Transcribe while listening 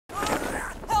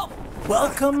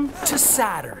Welcome to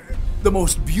Saturn, the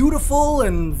most beautiful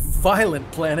and violent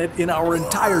planet in our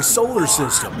entire solar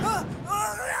system.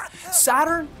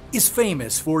 Saturn is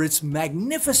famous for its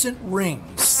magnificent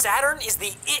rings. Saturn is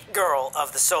the it girl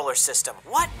of the solar system.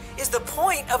 What is the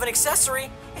point of an accessory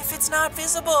if it's not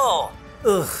visible?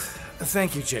 Ugh,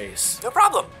 thank you, Jace. No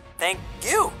problem. Thank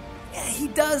you. He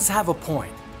does have a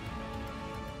point.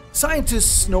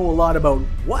 Scientists know a lot about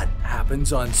what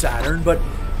happens on Saturn, but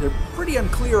they're pretty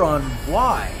unclear on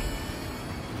why.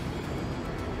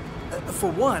 For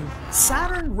one,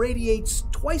 Saturn radiates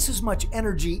twice as much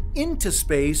energy into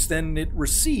space than it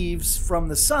receives from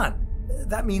the sun.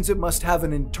 That means it must have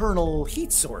an internal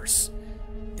heat source.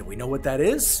 Do we know what that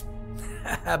is?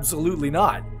 Absolutely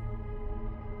not.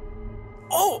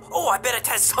 Oh, I bet it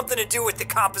has something to do with the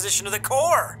composition of the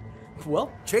core.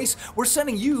 Well, Chase, we're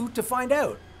sending you to find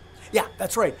out. Yeah,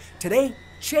 that's right. Today,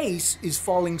 Chase is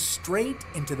falling straight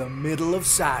into the middle of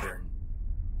Saturn.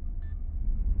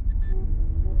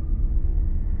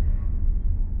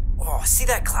 Oh, see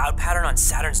that cloud pattern on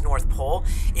Saturn's North Pole?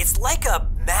 It's like a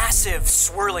massive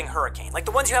swirling hurricane, like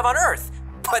the ones you have on Earth.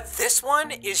 But this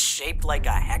one is shaped like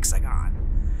a hexagon.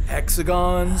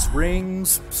 Hexagons,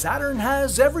 rings, Saturn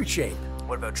has every shape.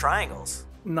 What about triangles?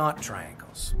 Not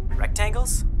triangles.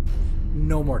 Rectangles?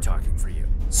 No more talking for you.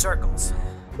 Circles.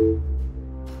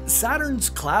 Saturn's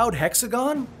cloud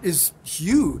hexagon is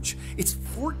huge. It's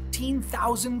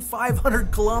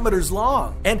 14,500 kilometers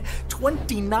long and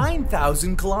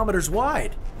 29,000 kilometers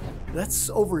wide. That's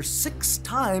over 6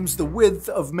 times the width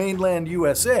of mainland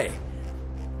USA.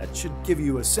 That should give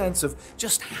you a sense of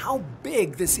just how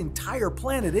big this entire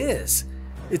planet is.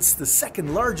 It's the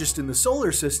second largest in the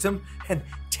solar system and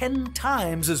 10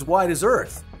 times as wide as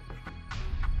Earth.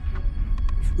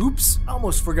 Oops,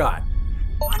 almost forgot.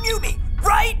 Unmute me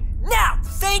right now.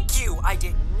 Thank you. I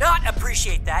did not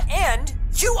appreciate that, and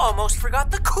you almost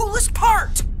forgot the coolest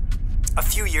part. A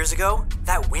few years ago,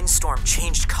 that windstorm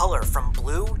changed color from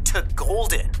blue to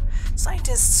golden.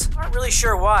 Scientists aren't really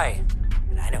sure why,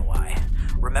 but I know why.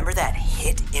 Remember that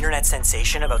hit internet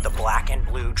sensation about the black and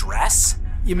blue dress?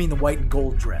 You mean the white and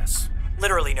gold dress?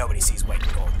 Literally nobody sees white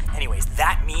and gold. Anyways,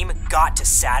 that meme got to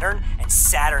Saturn, and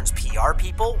Saturn's PR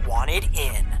people wanted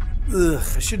in. Ugh,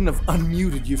 I shouldn't have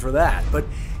unmuted you for that, but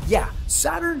yeah,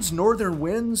 Saturn's northern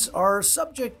winds are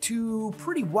subject to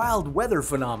pretty wild weather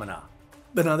phenomena.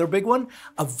 Another big one,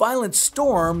 a violent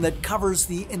storm that covers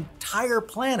the entire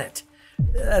planet.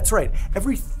 That's right,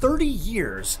 every 30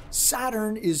 years,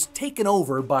 Saturn is taken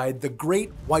over by the Great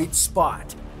White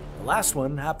Spot. The last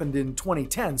one happened in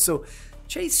 2010, so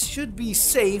Chase should be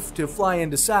safe to fly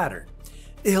into Saturn.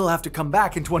 He'll have to come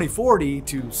back in 2040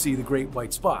 to see the Great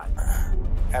White Spot.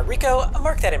 Rico,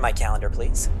 mark that in my calendar,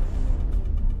 please.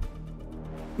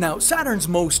 Now, Saturn's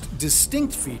most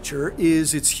distinct feature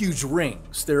is its huge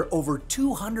rings. They're over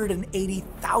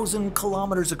 280,000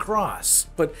 kilometers across,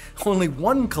 but only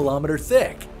 1 kilometer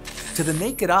thick. To the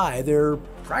naked eye, they're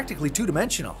practically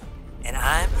two-dimensional. And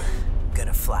I'm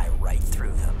gonna fly right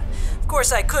through them. Of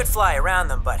course, I could fly around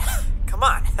them, but come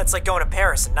on, that's like going to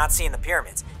Paris and not seeing the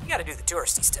pyramids. You gotta do the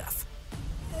touristy stuff.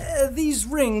 These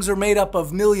rings are made up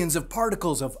of millions of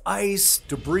particles of ice,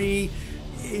 debris,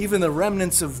 even the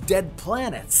remnants of dead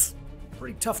planets.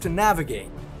 Pretty tough to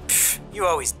navigate. Pfft, you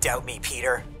always doubt me,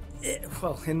 Peter.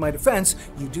 Well, in my defense,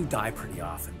 you do die pretty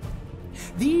often.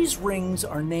 These rings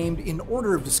are named in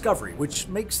order of discovery, which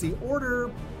makes the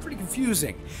order pretty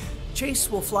confusing. Chase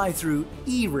will fly through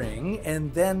E ring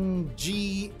and then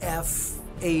G, F,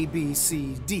 A, B,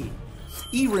 C, D.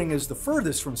 E-ring is the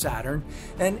furthest from Saturn,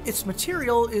 and its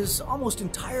material is almost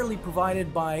entirely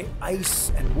provided by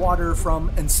ice and water from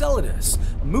Enceladus,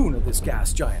 a moon of this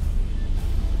gas giant.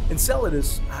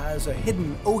 Enceladus has a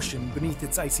hidden ocean beneath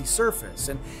its icy surface,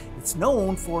 and it's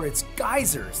known for its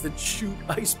geysers that shoot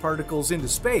ice particles into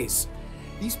space.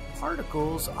 These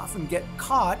particles often get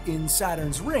caught in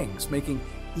Saturn's rings, making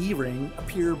E-ring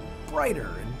appear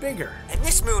brighter and bigger. And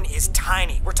this moon is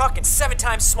tiny. We're talking 7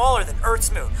 times smaller than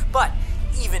Earth's moon, but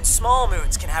even small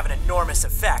moons can have an enormous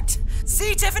effect.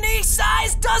 See, Tiffany,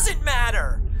 size doesn't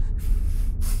matter.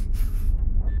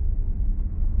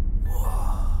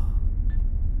 Whoa.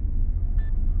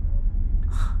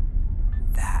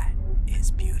 That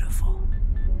is beautiful.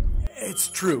 It's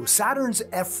true. Saturn's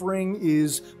F-ring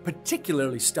is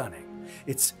particularly stunning.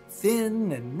 It's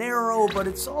thin and narrow, but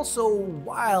it's also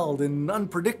wild and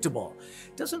unpredictable.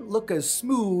 It doesn't look as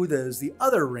smooth as the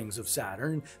other rings of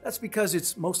Saturn. That's because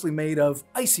it's mostly made of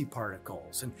icy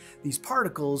particles, and these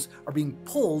particles are being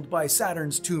pulled by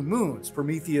Saturn's 2 moons,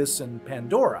 Prometheus and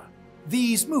Pandora.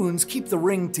 These moons keep the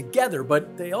ring together,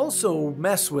 but they also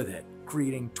mess with it.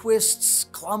 creating twists,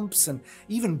 clumps, and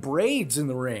even braids in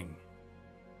the ring.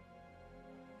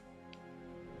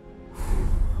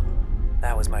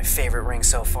 That was my favorite ring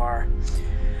so far.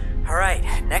 Alright,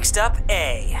 next up,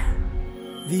 A.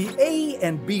 The A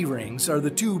and B rings are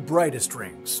the two brightest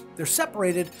rings. They're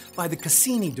separated by the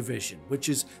Cassini division, which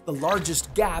is the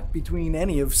largest gap between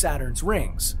any of Saturn's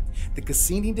rings. The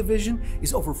Cassini division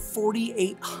is over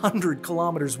 4,800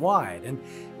 kilometers wide, and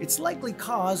it's likely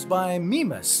caused by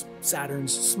Mimas,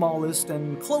 Saturn's smallest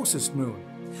and closest moon.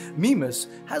 Mimas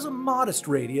has a modest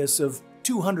radius of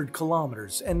 200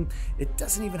 kilometers, and it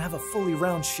doesn't even have a fully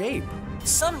round shape.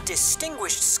 Some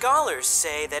distinguished scholars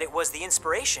say that it was the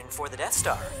inspiration for the Death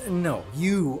Star. No,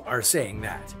 you are saying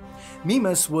that.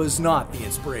 Mimas was not the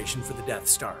inspiration for the Death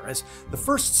Star, as the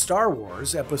first Star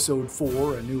Wars, Episode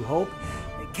 4, A New Hope,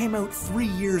 it came out 3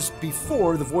 years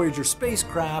before the Voyager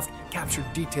spacecraft captured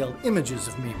detailed images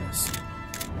of Mimas.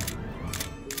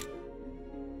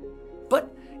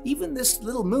 But even this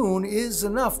little moon is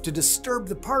enough to disturb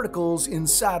the particles in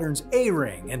Saturn's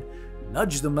A-ring and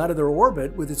nudge them out of their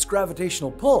orbit with its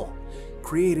gravitational pull,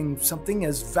 creating something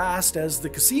as vast as the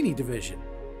Cassini division.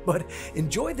 But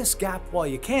enjoy this gap while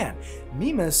you can.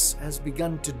 Mimas has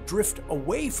begun to drift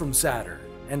away from Saturn,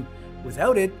 and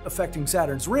without it affecting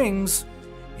Saturn's rings,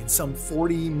 in some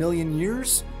 40 million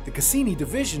years, the Cassini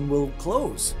division will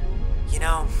close. You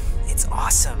know, it's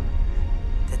awesome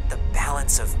that the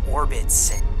balance of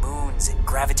orbits and moons and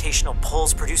gravitational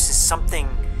pulls produces something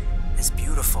as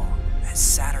beautiful as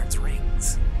Saturn's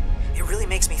rings. It really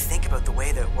makes me think about the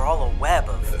way that we're all a web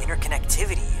of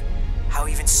interconnectivity, how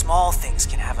even small things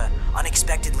can have an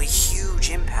unexpectedly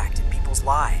huge impact in people's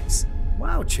lives.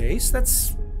 Wow, Chase,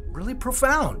 that's really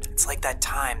profound. It's like that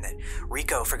time that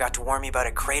Rico forgot to warn me about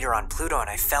a crater on Pluto and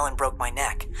I fell and broke my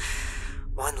neck.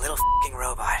 One little f***ing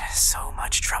robot, so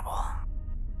much trouble.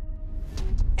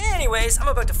 Anyways, I'm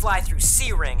about to fly through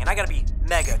C-Ring, and I gotta be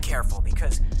mega careful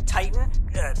because Titan,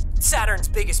 Saturn's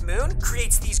biggest moon,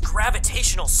 creates these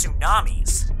gravitational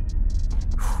tsunamis.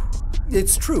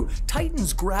 It's true.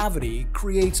 Titan's gravity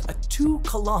creates a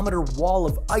 2-kilometer wall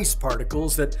of ice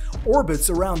particles that orbits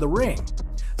around the ring.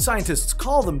 Scientists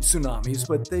call them tsunamis,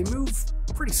 but they move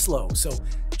pretty slow, so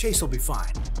Chase will be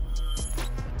fine.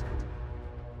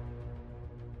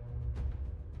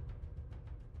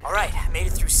 Alright, I made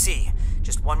it through C.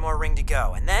 Just one more ring to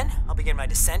go, and then I'll begin my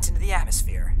descent into the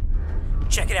atmosphere.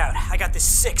 Check it out, I got this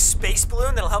sick space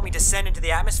balloon that'll help me descend into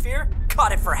the atmosphere.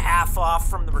 Caught it for half off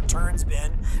from the returns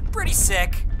bin. Pretty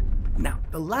sick. Now,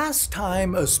 the last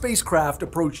time a spacecraft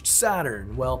approached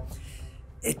Saturn, well,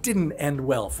 it didn't end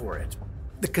well for it.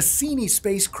 The Cassini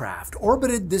spacecraft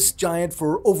orbited this giant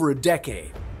for over a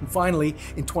decade. And finally,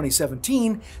 in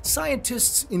 2017,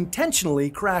 scientists intentionally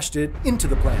crashed it into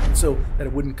the planet so that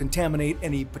it wouldn't contaminate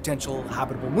any potential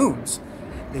habitable moons.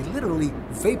 They literally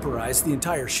vaporized the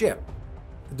entire ship.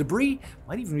 The debris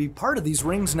might even be part of these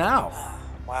rings now.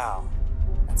 Wow,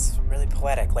 that's really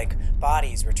poetic, like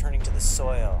bodies returning to the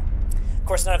soil. Of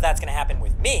course, none of that's gonna happen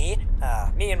with me.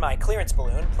 Me and my clearance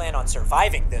balloon plan on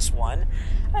surviving this one.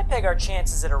 I peg our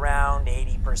chances at around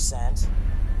 80%.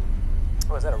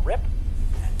 Oh, is that a rip?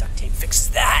 Duct tape fixes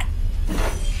that.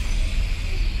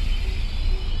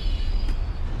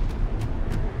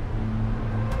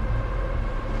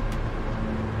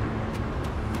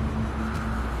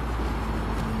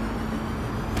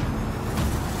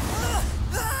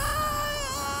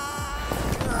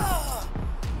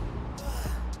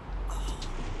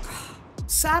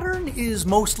 Saturn is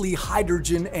mostly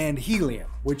hydrogen and helium,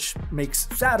 which makes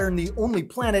Saturn the only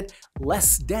planet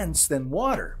less dense than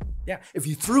water. Yeah, if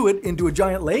you threw it into a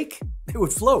giant lake, it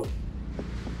would float.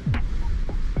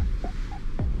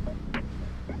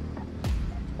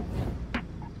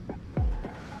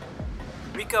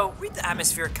 Rico, read the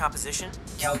atmospheric composition.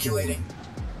 Calculating.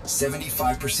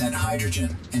 75%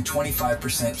 hydrogen and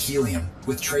 25% helium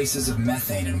with traces of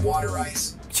methane and water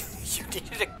ice. You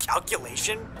needed a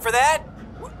calculation for that?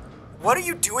 What are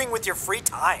you doing with your free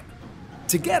time?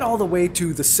 To get all the way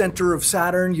to the center of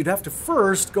Saturn, you'd have to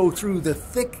first go through the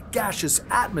thick gaseous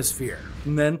atmosphere,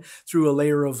 and then through a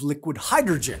layer of liquid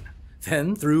hydrogen,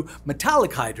 then through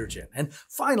metallic hydrogen, and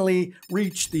finally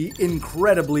reach the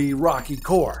incredibly rocky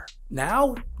core.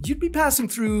 Now, you'd be passing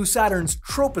through Saturn's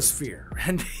troposphere,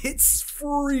 and it's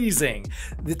freezing.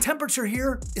 The temperature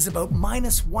here is about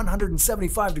minus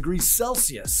 175 degrees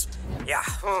Celsius. Yeah,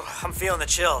 I'm feeling the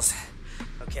chills.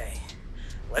 Okay,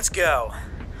 let's go.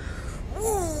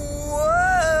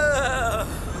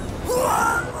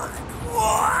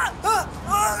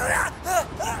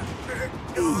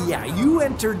 Yeah, you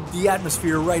entered the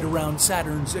atmosphere right around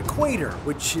Saturn's equator,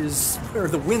 which is where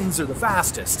the winds are the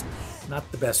fastest.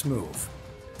 not the best move.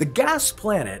 The gas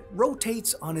planet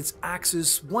rotates on its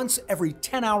axis once every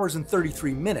 10 hours and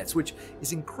 33 minutes, which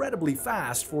is incredibly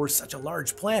fast for such a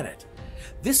large planet.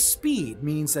 This speed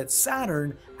means that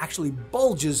Saturn actually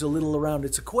bulges a little around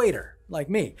its equator, like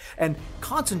me, and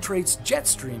concentrates jet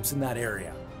streams in that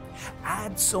area.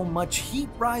 Add so much heat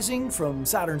rising from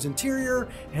Saturn's interior,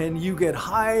 and you get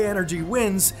high-energy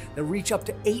winds that reach up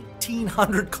to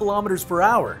 1,800 kilometers per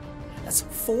hour. That's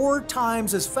 4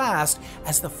 times as fast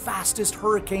as the fastest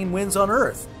hurricane winds on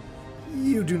Earth.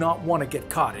 You do not want to get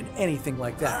caught in anything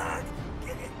like that.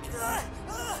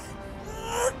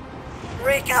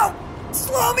 Rico,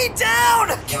 slow me down!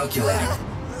 Calculating.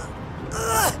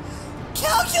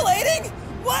 Calculating?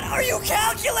 What are you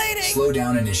calculating? Slow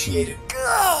down initiated.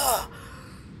 Oh,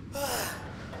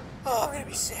 I'm gonna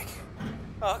be sick.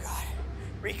 Oh God.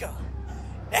 Rico,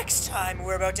 next time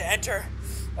we're about to enter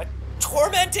a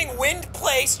tormenting wind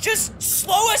place, just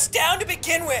slow us down to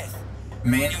begin with.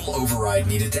 Manual override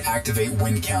needed to activate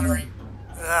wind countering.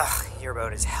 Ugh, you're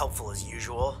about as helpful as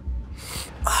usual.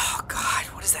 Oh God,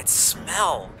 what is that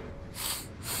smell?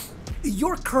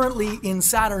 You're currently in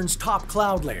Saturn's top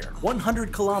cloud layer,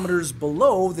 100 kilometers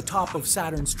below the top of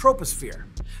Saturn's troposphere.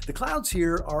 The clouds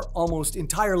here are almost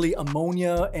entirely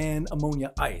ammonia and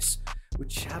ammonia ice,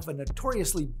 which have a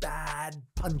notoriously bad,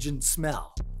 pungent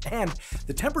smell. And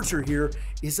the temperature here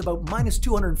is about minus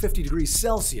 250 degrees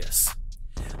Celsius.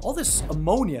 All this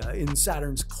ammonia in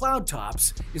Saturn's cloud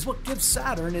tops is what gives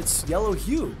Saturn its yellow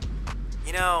hue.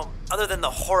 You know, other than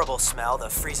the horrible smell, the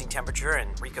freezing temperature,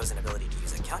 and Rico's inability to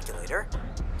use a calculator,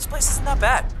 this place isn't that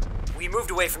bad. We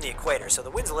moved away from the equator, so the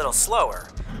wind's a little slower.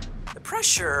 The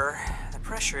pressure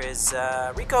is,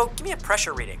 Rico, give me a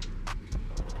pressure reading.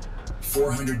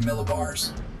 400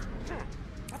 millibars.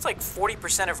 That's like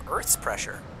 40% of Earth's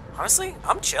pressure. Honestly,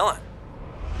 I'm chilling.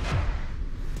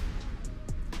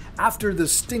 After the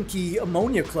stinky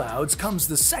ammonia clouds comes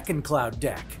the second cloud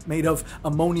deck, made of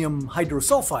ammonium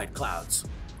hydrosulfide clouds.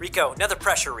 Rico, another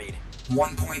pressure read.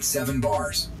 1.7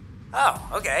 bars. Oh,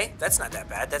 okay. That's not that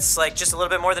bad. That's like just a little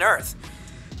bit more than Earth.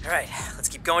 All right, let's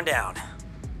keep going down.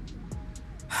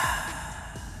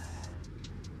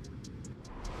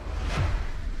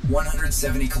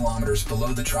 170 kilometers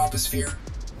below the troposphere.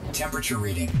 Temperature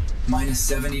reading, minus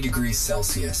 70 degrees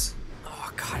Celsius.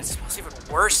 Oh God, it smells even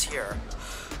worse here.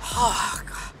 Oh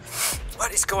God,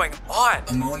 what is going on?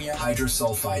 Ammonia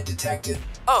hydrosulfide detected.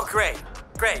 Oh, great.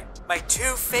 My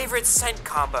 2 favorite scent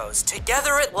combos,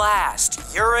 together at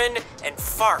last, urine and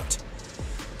fart.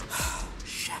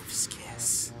 Chef's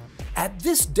kiss. At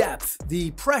this depth,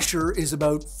 the pressure is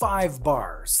about 5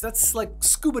 bars. That's like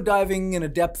scuba diving in a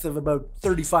depth of about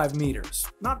 35 meters.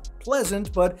 Not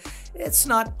pleasant, but it's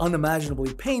not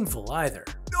unimaginably painful either.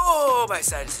 Oh, my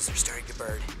sinuses are starting to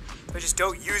burn. If I just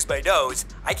don't use my nose,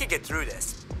 I can get through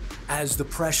this. As the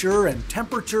pressure and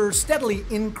temperature steadily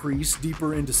increase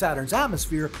deeper into Saturn's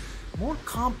atmosphere, more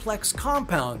complex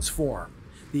compounds form.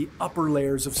 The upper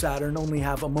layers of Saturn only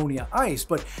have ammonia ice,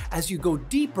 but as you go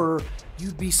deeper,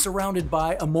 you'd be surrounded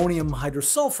by ammonium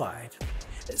hydrosulfide.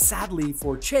 Sadly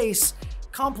for Chase,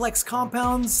 complex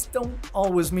compounds don't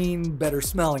always mean better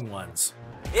smelling ones.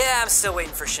 Yeah, I'm still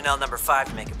waiting for Chanel number 5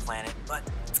 to make a planet, but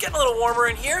it's getting a little warmer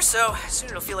in here, so soon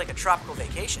it'll feel like a tropical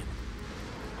vacation.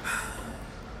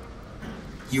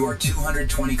 You are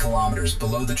 220 kilometers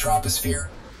below the troposphere.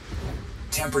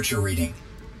 Temperature reading,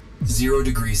 0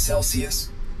 degrees Celsius.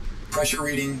 Pressure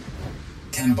reading,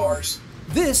 10 bars.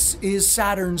 This is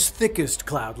Saturn's thickest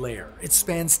cloud layer. It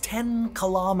spans 10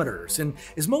 kilometers and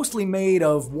is mostly made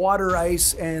of water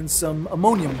ice and some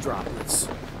ammonium droplets.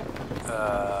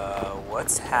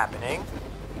 What's happening?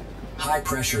 High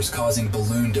pressures causing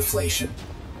balloon deflation.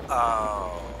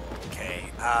 Oh, okay.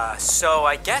 So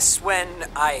I guess when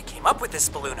I came up with this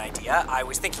balloon idea, I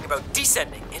was thinking about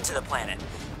descending into the planet.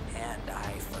 And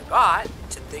I forgot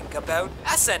to think about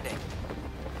ascending.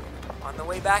 On the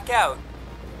way back out.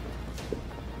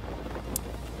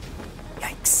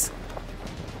 Yikes.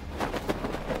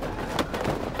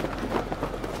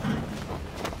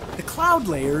 The cloud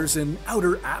layers and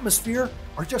outer atmosphere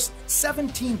are just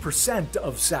 17%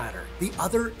 of Saturn. The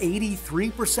other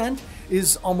 83%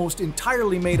 is almost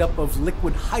entirely made up of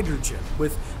liquid hydrogen,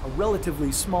 with a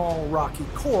relatively small rocky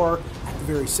core at the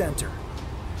very center.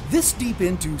 This deep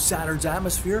into Saturn's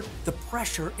atmosphere, the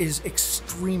pressure is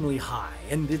extremely high,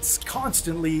 and it's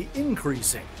constantly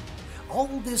increasing. All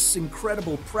this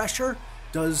incredible pressure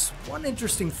does one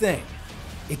interesting thing.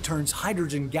 It turns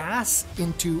hydrogen gas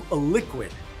into a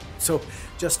liquid. So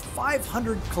just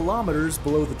 500 kilometers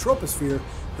below the troposphere,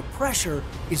 the pressure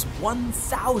is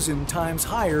 1,000 times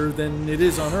higher than it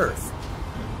is on Earth.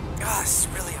 Ah, this is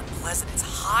really unpleasant. It's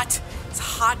hot, It's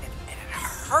hot and it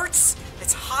hurts.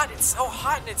 It's hot, it's so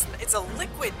hot, and it's a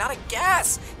liquid, not a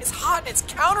gas. It's hot and it's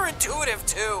counterintuitive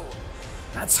too.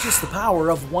 That's just the power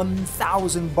of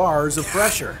 1,000 bars of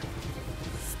pressure.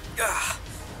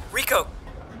 Rico,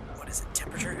 what is it,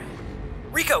 temperature?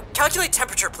 Rico, calculate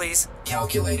temperature, please.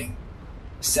 Calculating.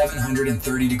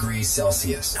 730 degrees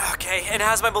Celsius. Okay, and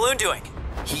how's my balloon doing?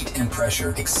 Heat and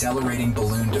pressure accelerating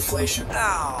balloon deflation.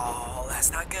 Oh,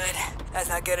 that's not good. That's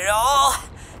not good at all.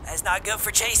 That's not good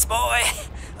for Chase Boy.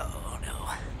 Oh, no.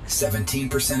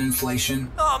 17%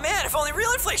 inflation. Oh, man, if only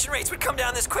real inflation rates would come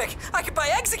down this quick, I could buy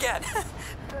eggs again.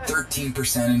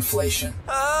 13% inflation.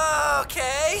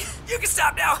 Okay. You can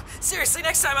stop now. Seriously,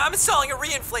 next time I'm installing a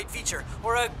reinflate feature,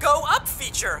 or a go-up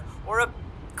feature, or a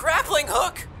grappling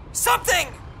hook. Something!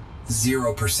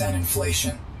 0%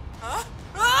 inflation. Huh?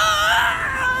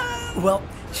 Ah! Well,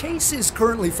 Chase is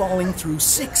currently falling through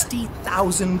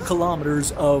 60,000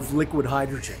 kilometers of liquid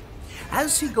hydrogen.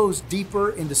 As he goes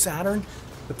deeper into Saturn,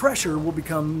 the pressure will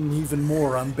become even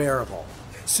more unbearable.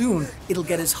 Soon, it'll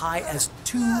get as high as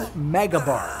 2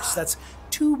 megabars. That's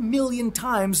 2 million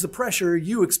times the pressure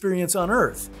you experience on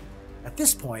Earth. At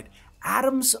this point,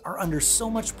 atoms are under so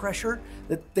much pressure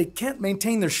that they can't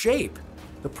maintain their shape.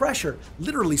 The pressure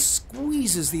literally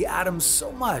squeezes the atoms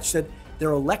so much that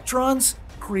their electrons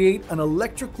create an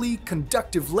electrically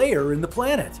conductive layer in the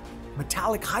planet,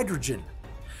 metallic hydrogen.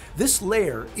 This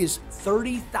layer is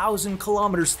 30,000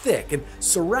 kilometers thick and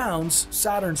surrounds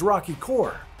Saturn's rocky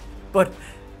core. But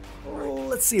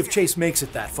let's see if Chase makes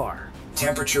it that far.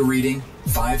 Temperature reading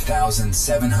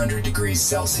 5,700 degrees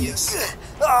Celsius.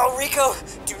 Oh, Rico,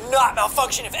 do not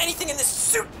malfunction. If anything in this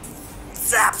suit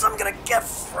zaps, I'm gonna get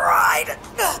fried.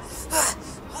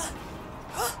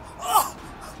 Oh,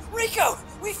 Rico,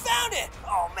 we found it.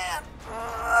 Oh, man.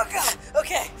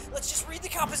 Okay, let's just read the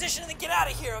composition and then get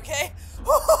out of here, okay?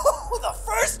 The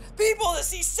first people to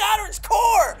see Saturn's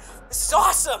core. This is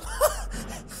awesome.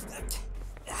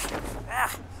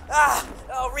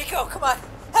 Oh, Rico, come on,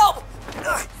 help!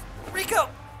 Rico,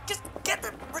 just get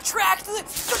the retract the.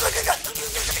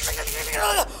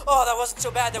 Oh, that wasn't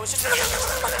so bad. That was just.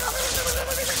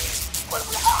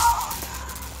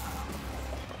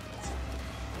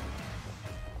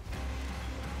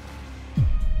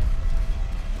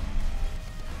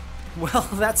 Well,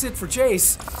 that's it for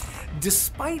Chase.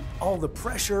 Despite all the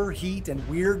pressure, heat, and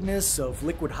weirdness of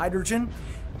liquid hydrogen,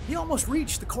 he almost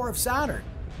reached the core of Saturn.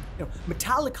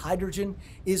 Metallic hydrogen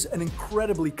is an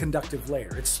incredibly conductive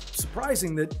layer. It's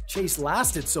surprising that Chase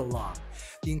lasted so long.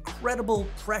 The incredible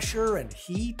pressure and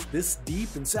heat this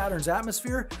deep in Saturn's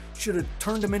atmosphere should have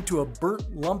turned him into a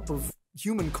burnt lump of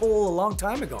human coal a long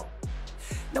time ago.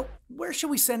 Now, where should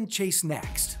we send Chase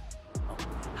next?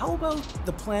 How about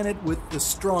the planet with the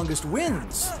strongest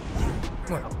winds?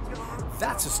 Well,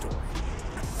 that's a story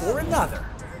for another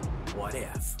What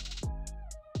If.